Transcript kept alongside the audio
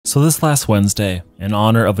So this last Wednesday, in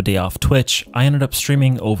honor of a day off Twitch, I ended up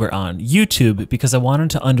streaming over on YouTube because I wanted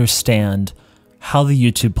to understand how the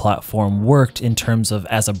YouTube platform worked in terms of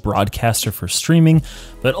as a broadcaster for streaming,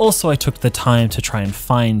 but also I took the time to try and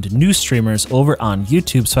find new streamers over on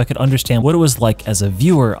YouTube so I could understand what it was like as a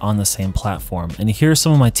viewer on the same platform. And here are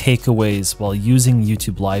some of my takeaways while using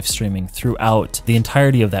YouTube live streaming throughout the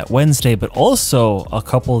entirety of that Wednesday, but also a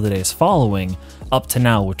couple of the days following up to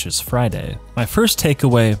now, which is Friday. My first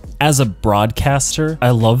takeaway, as a broadcaster, I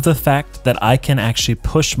love the fact that I can actually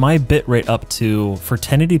push my bitrate up to, for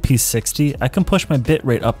 1080p 60, I can push my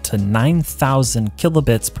bitrate up to 9,000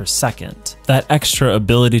 kilobits per second. That extra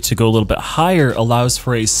ability to go a little bit higher allows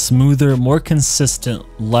for a smoother, more consistent,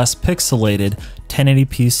 less pixelated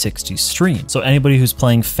 1080p 60 stream. So anybody who's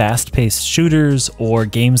playing fast-paced shooters or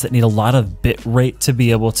games that need a lot of bit rate to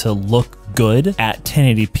be able to look good at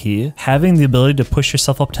 1080p, having the ability to push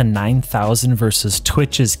yourself up to 9,000 versus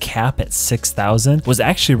Twitch's cap at 6,000 was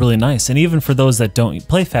actually really nice. And even for those that don't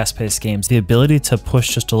play fast-paced games, the ability to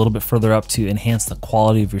push just a little bit further up to enhance the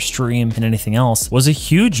quality of your stream and anything else was a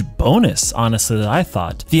huge bonus, honestly, that I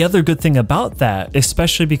thought. The other good thing about that,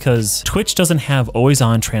 especially because Twitch doesn't have always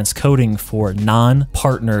on transcoding for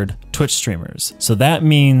non-partnered Twitch streamers. So that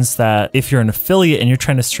means that if you're an affiliate and you're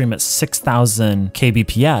trying to stream at 6,000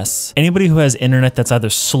 kbps, anybody who has internet that's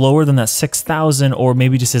either slower than that 6,000 or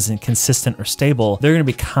maybe just isn't consistent or stable, they're going to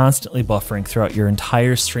be constantly buffering throughout your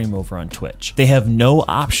entire stream over on Twitch. They have no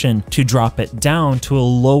option to drop it down to a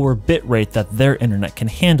lower bit rate that their internet can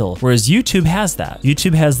handle, whereas YouTube has that.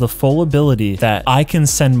 YouTube has the full ability that I can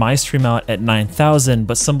send my stream out at 9,000,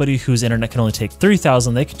 but somebody whose internet can only take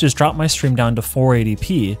 3,000, they can just drop my stream down to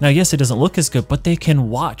 480p. Now, yes, it doesn't look as good, but they can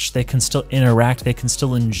watch, they can still interact, they can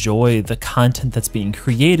still enjoy the content that's being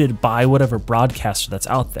created by whatever broadcaster that's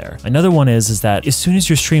out there. Another one is that as soon as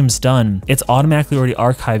your stream's done, it's automatically already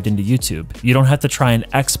archived into YouTube. You don't have to try and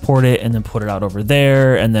export it and then put it out over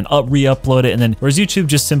there and then re-upload it, and then whereas YouTube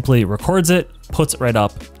just simply records it, puts it right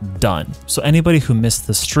up, done. So anybody who missed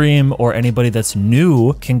the stream or anybody that's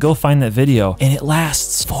new can go find that video and it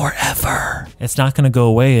lasts forever. It's not gonna go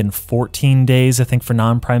away in 14 days, I think, for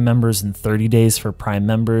non-Prime members and 30 days for Prime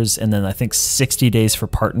members, and then I think 60 days for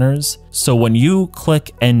partners. So when you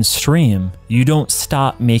click end stream, you don't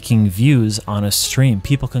stop making views on a stream.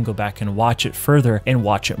 People can go back and watch it further and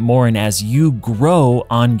watch it more. And as you grow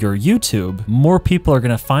on your YouTube, more people are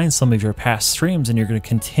gonna find some of your past streams and you're gonna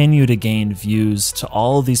continue to gain views to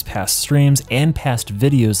all of these past streams and past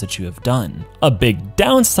videos that you have done. A big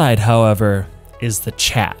downside, however, is the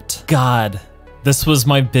chat. God, this was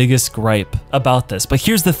my biggest gripe about this, but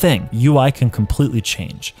here's the thing, UI can completely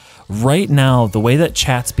change. Right now, the way that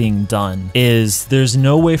chat's being done is there's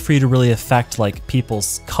no way for you to really affect like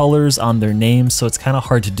people's colors on their names, so it's kind of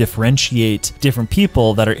hard to differentiate different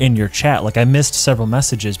people that are in your chat. Like I missed several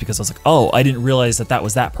messages because I was like, oh, I didn't realize that that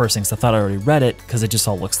was that person because I thought I already read it because it just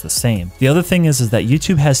all looks the same. The other thing is that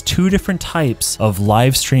YouTube has two different types of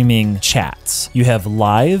live streaming chats. You have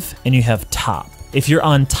live and you have top. If you're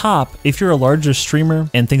on top, if you're a larger streamer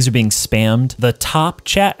and things are being spammed, the top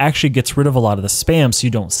chat actually gets rid of a lot of the spam so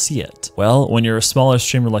you don't see it. Well, when you're a smaller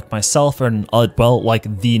streamer like myself or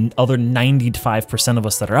like the other 95% of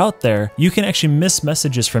us that are out there, you can actually miss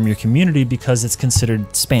messages from your community because it's considered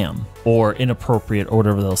spam or inappropriate or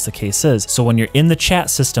whatever else the case is. So when you're in the chat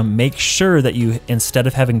system, make sure that you, instead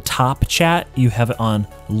of having top chat, you have it on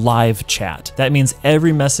live chat. That means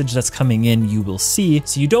every message that's coming in, you will see,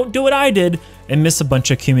 so you don't do what I did and miss a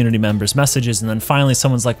bunch of community members' messages. And then finally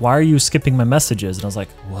someone's like, why are you skipping my messages? And I was like,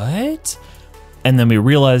 what? And then we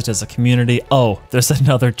realized as a community, oh, there's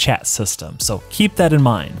another chat system. So keep that in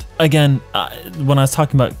mind. Again, when I was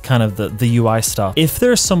talking about kind of the UI stuff, if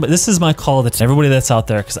there's somebody, this is my call to everybody that's out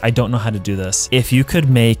there, because I don't know how to do this. If you could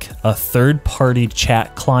make a third-party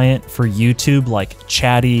chat client for YouTube, like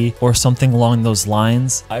Chatty or something along those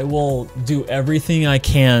lines, I will do everything I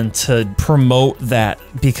can to promote that,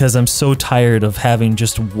 because I'm so tired of having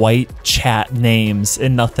just white chat names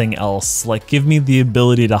and nothing else. Like, give me the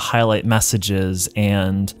ability to highlight messages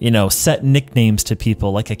and, you know, set nicknames to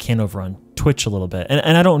people like I can over on Twitch a little bit.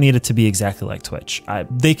 And I don't need it to be exactly like Twitch.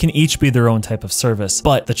 They can each be their own type of service,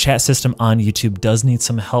 but the chat system on YouTube does need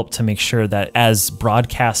some help to make sure that as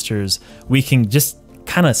broadcasters, we can just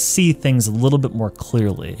kind of see things a little bit more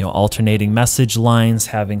clearly. You know, alternating message lines,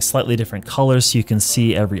 having slightly different colors so you can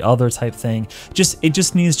see every other type thing. It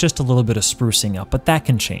just needs just a little bit of sprucing up, but that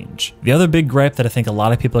can change. The other big gripe that I think a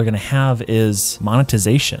lot of people are going to have is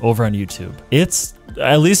monetization over on YouTube. It's,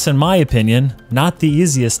 at least in my opinion, not the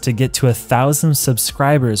easiest to get to 1,000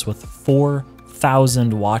 subscribers with 4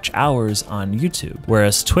 4,000 watch hours on YouTube.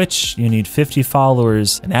 Whereas Twitch, you need 50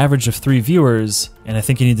 followers, an average of 3 viewers, and I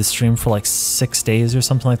think you need to stream for like 6 days or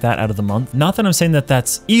something like that out of the month. Not that I'm saying that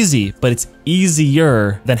that's easy, but it's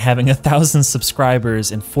easier than having 1,000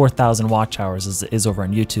 subscribers and 4,000 watch hours as it is over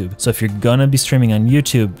on YouTube. So if you're gonna be streaming on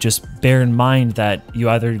YouTube, just bear in mind that you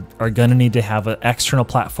either are gonna need to have an external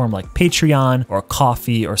platform like Patreon or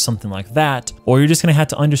Coffee or something like that, or you're just gonna have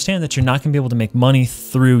to understand that you're not gonna be able to make money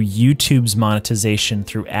through YouTube's monetization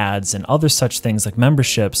through ads and other such things like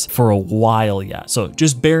memberships for a while yet. So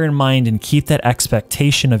just bear in mind and keep that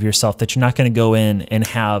expectation of yourself that you're not gonna go in and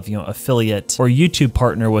have, affiliate or YouTube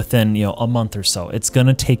partner within, a month or so. It's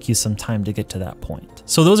gonna take you some time to get to that point.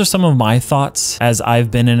 So those are some of my thoughts as I've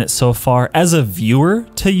been in it so far. As a viewer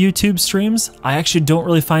to YouTube streams, I actually don't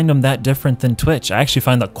really find them that different than Twitch. I actually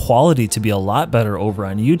find the quality to be a lot better over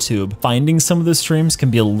on YouTube. Finding some of the streams can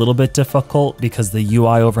be a little bit difficult because the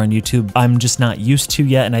UI over on YouTube, I'm just not used to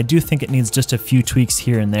yet. And I do think it needs just a few tweaks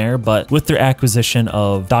here and there, but with their acquisition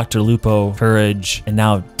of Dr. Lupo, Courage, and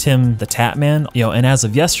now Tim the Tatman, and as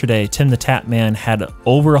of yesterday, Tim the Tatman had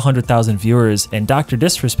over 100,000 viewers and Dr.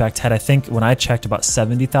 Disrespect had, I think when I checked, about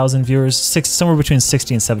 70,000 viewers, somewhere between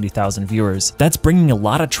 60 and 70,000 viewers. That's bringing a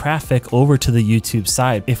lot of traffic over to the YouTube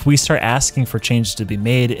side. If we start asking for changes to be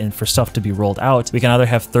made and for stuff to be rolled out, we can either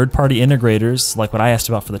have third-party integrators, like what I asked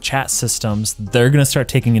about for the chat systems. They're gonna start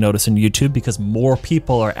taking a notice in YouTube because more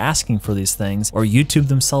people are asking for these things, or YouTube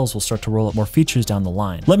themselves will start to roll out more features down the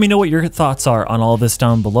line. Let me know what your thoughts are on all of this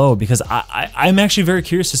down below, because I'm actually very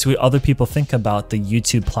curious to see what other people think about the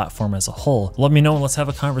YouTube platform as a whole. Let me know and let's have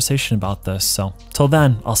a conversation about this. So till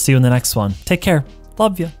then, I'll see you in the next one. Take care.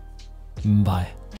 Love you. Bye.